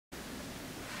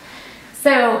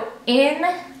So in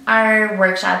our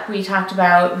workshop, we talked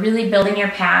about really building your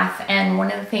path, and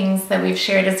one of the things that we've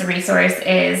shared as a resource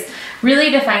is really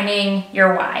defining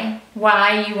your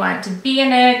why you want to be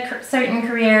in a certain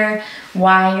career,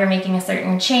 why you're making a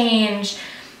certain change,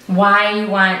 why you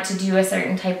want to do a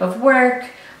certain type of work,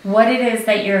 what it is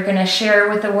that you're going to share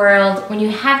with the world. When you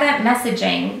have that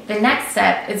messaging, the next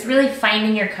step is really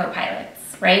finding your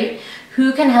co-pilots, right?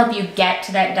 Who can help you get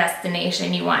to that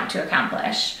destination you want to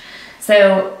accomplish.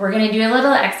 So we're going to do a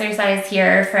little exercise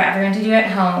here for everyone to do at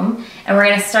home, and we're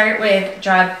going to start with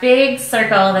draw a big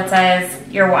circle that says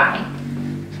your why.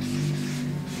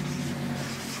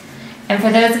 And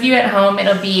for those of you at home,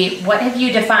 it'll be, what have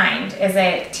you defined? Is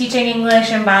it teaching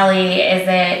English in Bali? Is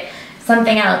it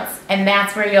something else? And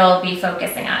that's where you'll be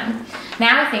focusing on.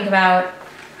 Now think about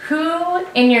who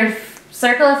in your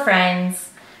circle of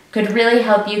friends could really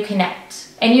help you connect.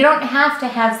 And you don't have to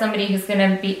have somebody who's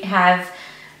going to have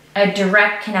a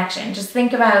direct connection. Just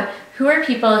think about who are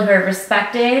people who are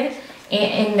respected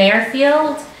in their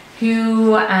field,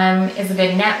 who is a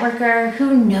good networker,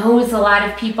 who knows a lot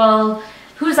of people,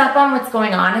 who's up on what's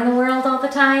going on in the world all the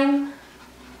time.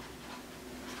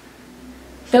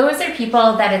 Those are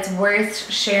people that it's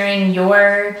worth sharing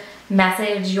your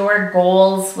message, your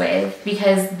goals with,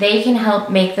 because they can help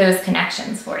make those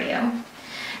connections for you.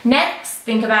 Next,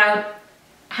 think about,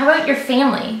 how about your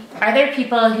family? Are there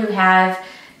people who have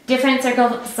different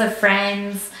circles of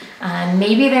friends?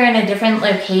 Maybe they're in a different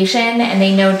location and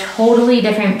they know totally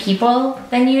different people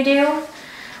than you do.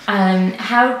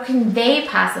 How can they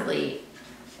possibly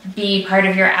be part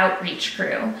of your outreach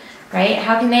crew, right?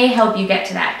 How can they help you get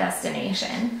to that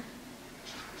destination?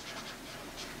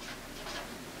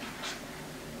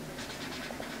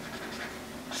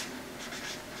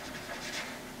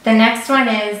 The next one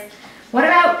is, what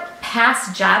about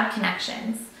past job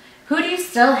connections? Who do you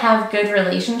still have good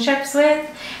relationships with?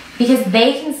 Because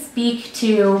they can speak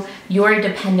to your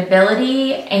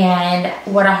dependability and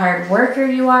what a hard worker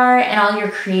you are and all your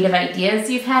creative ideas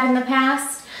you've had in the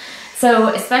past. So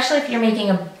especially if you're making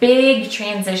a big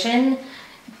transition,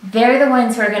 they're the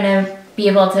ones who are going to be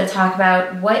able to talk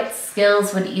about what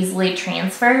skills would easily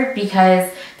transfer because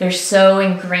they're so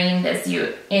ingrained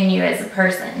in you as a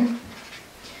person.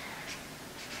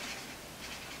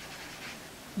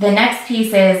 The next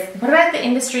piece is, what about the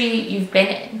industry you've been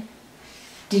in?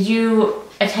 Did you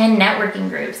attend networking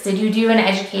groups? Did you do an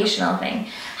educational thing?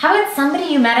 How about somebody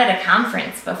you met at a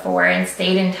conference before and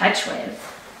stayed in touch with?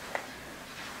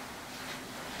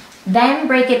 Then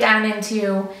break it down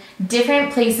into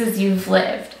different places you've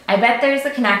lived. I bet there's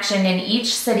a connection in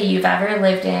each city you've ever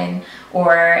lived in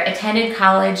or attended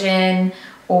college in,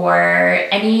 or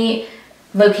any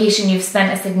location you've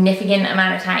spent a significant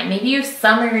amount of time. Maybe you've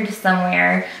summered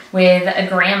somewhere with a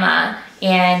grandma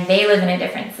and they live in a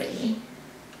different city.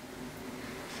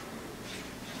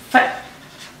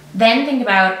 Then think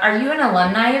about, are you an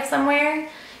alumni of somewhere?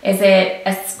 Is it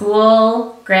a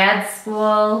school, grad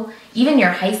school, even your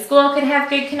high school could have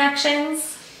good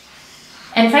connections?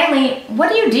 And finally, what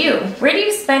do you do? Where do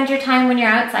you spend your time when you're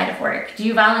outside of work? Do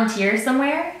you volunteer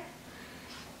somewhere?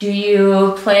 Do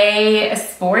you play a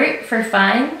sport for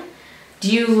fun?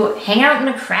 Do you hang out in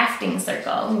a crafting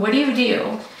circle? What do you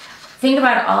do? Think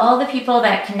about all the people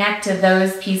that connect to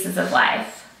those pieces of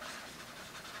life.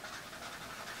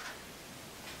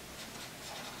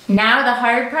 Now the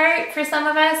hard part for some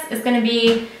of us is going to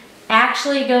be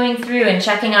actually going through and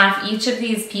checking off each of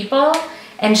these people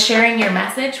and sharing your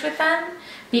message with them,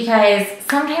 because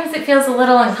sometimes it feels a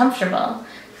little uncomfortable.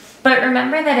 But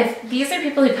remember that if these are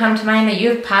people who come to mind that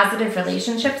you have positive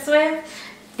relationships with,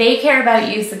 they care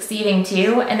about you succeeding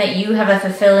too, and that you have a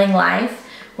fulfilling life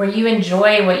where you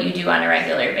enjoy what you do on a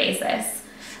regular basis.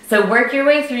 So work your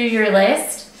way through your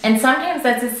list, and sometimes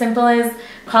that's as simple as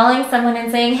calling someone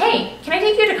and saying, hey, can I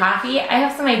take you to coffee? I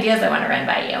have some ideas I want to run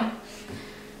by you.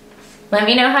 Let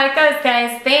me know how it goes,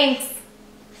 guys. Thanks.